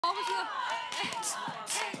우와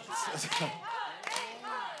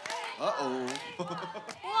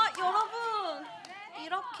여러분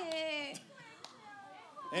이렇게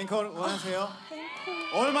앵콜 원하세요?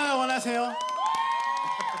 앵콜 얼마나 원하세요?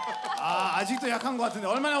 아직도 약한 것 같은데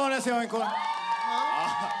얼마나 원하세요 앵콜? 여러분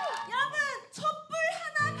촛불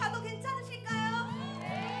하나 가도 괜찮으실까요?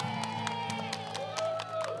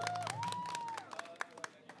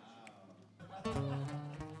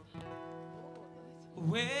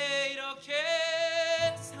 왜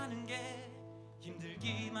이렇게 사는 게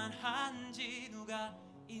힘들기만 한지 누가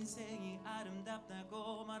인생이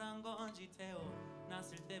아름답다고 말한 건지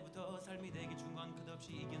태어났을 때부터 삶이 되게 준 건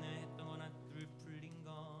끝없이 이겨내 했던 거나 늘 풀린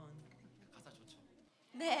건 가사 좋죠?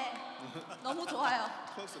 네 너무 좋아요.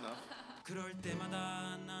 그럴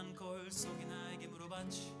때마다 난 거울 속에 나에게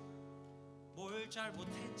물어봤지 뭘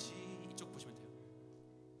잘못했지. 이쪽 보시면 돼요.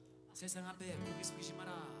 세상 앞에 고개 숙이지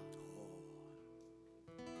마라.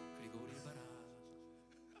 그리고 우릴 봐라.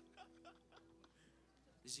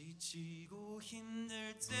 지치고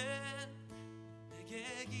힘들 땐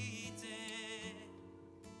내게 기대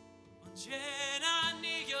언제나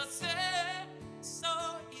네 곁에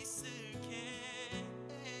서 있을게.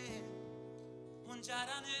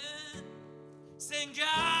 혼자라는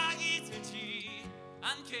생각이 들지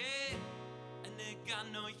않게 내가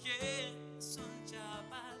너의 손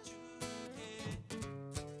잡아줄게.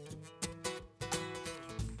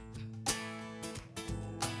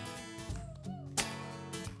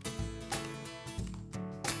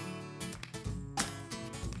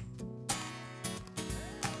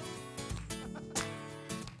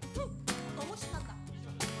 너무 신난다.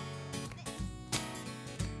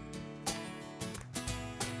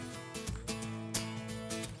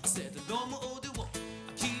 새도 너무 어두워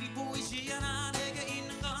길이 보이지 않아. 내게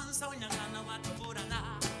있는 건 설령 하나와 촛불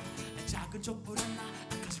하나. 작은 촛불 하나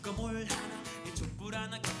가질 거 뭘 하나. 이 촛불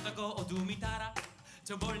하나 켰다고 어둠이 달아.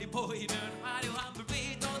 저 멀리 보이는 화려한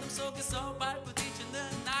불빛 어둠 속에서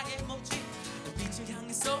발부딪히는 나의 몸짓. 빛을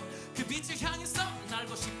향해서 그 빛을 향해서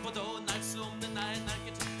날고 싶어도 날 수 없는 나의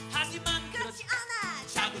날개짓. 하지만 그렇지 않아.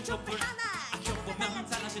 작은 촛불 하나 켜보면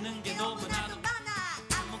달라지는 게 너무나도 많아.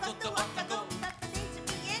 아무것도 없다고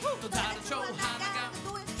또 다른 초 하나가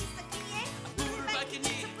불을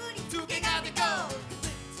밝히니 두 개가 되고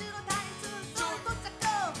끝으로 다른 툴도 또 잡고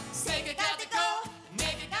세 개가 되고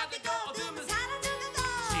네 개가 되고 어둠은 사라지는 거.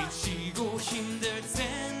 지치고 힘들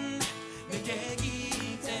땐 내게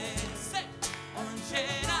기대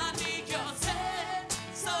언제나 네 곁에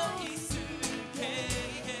서 있을게.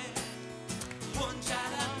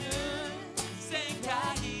 혼자라는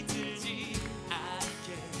생각이 들지 않게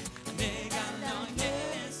내가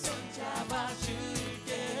너의 손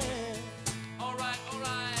잡아줄게. Alright,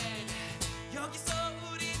 alright. 여기서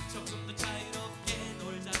우리 조금 더 자유롭게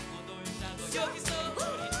놀자고 놀자고. 여기서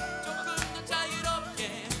우리 조금 더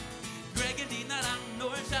자유롭게 그레게 리나랑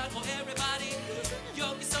놀자고. Everybody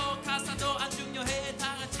여기서 가사도 안 중요해.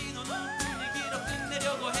 다 같이 노는 분위기로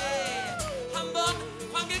끝내려고 해.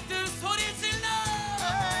 한번 관객들 소리 질러.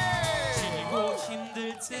 지고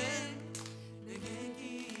힘들 땐 내게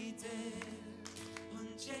기대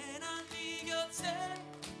언제나 네 곁에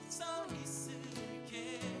서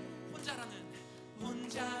있을게.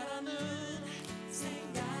 혼자라는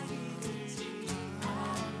생각이 들지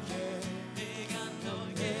않게 내가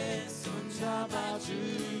너의 손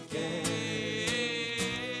잡아줄게.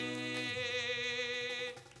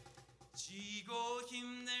 지고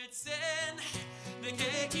힘들 땐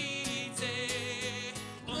내게 기대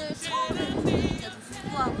오늘 처음 뵙는데도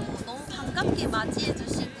불구하고 너무 반갑게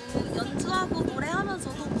맞이해주시고 연주하고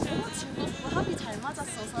노래하면서도 너무 즐겁고 합이 잘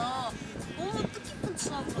맞았어서 너무 뜻깊은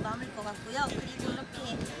추억으로 남을 것 같고요. 그리고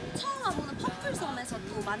이렇게 처음 와보는 퍼플섬에서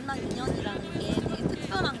또 만난 인연이라는 게 되게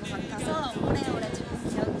특별한 것 같아서 오래오래 좋은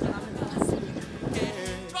기억으로 남을 것 같습니다.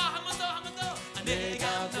 좋아, 한 번 더.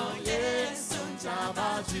 내가 너의 손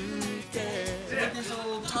잡아줄게.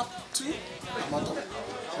 여기서 잡주? 맞아.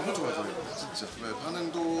 너무 좋아요, 저희. 진짜. 네,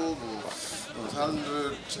 반응도 뭐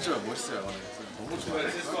사람들 진짜 멋있어요. 너무 좋아요.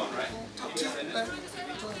 잡주? 네.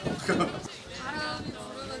 바람이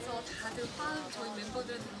부르면서 다들 화음, 저희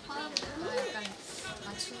멤버들은 화음을 약간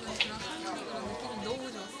맞추는 그런 하모니 그런 느낌이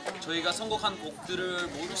너무 좋았어요. 저희가 선곡한 곡들을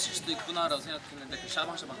모르실 수도 있구나라고 생각했는데 그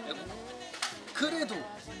샤방샤방 빼고 그래도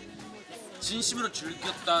진심으로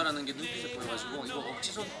즐겼다라는 게 눈빛에 보여가지고 이거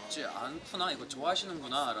억지 쏟지 않구나, 이거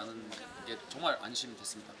좋아하시는구나 라는 게 정말 안심이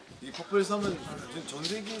됐습니다. 이 퍼플섬은 전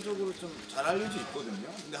세계적으로 좀 잘 알려져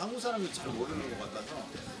있거든요. 근데 한국 사람이 잘 모르는 것 같아서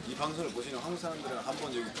이 방송을 보시는 한국 사람들은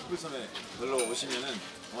한번 여기 퍼플섬에 놀러 오시면은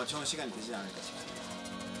아마 좋은 시간이 되지 않을까 싶습니다.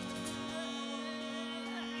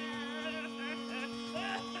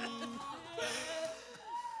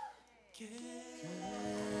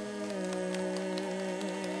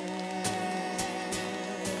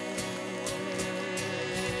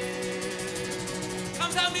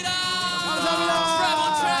 감사합니다. 감사합니다.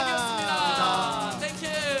 트래블트랙이었습니다. Thank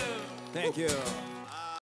you. Thank you.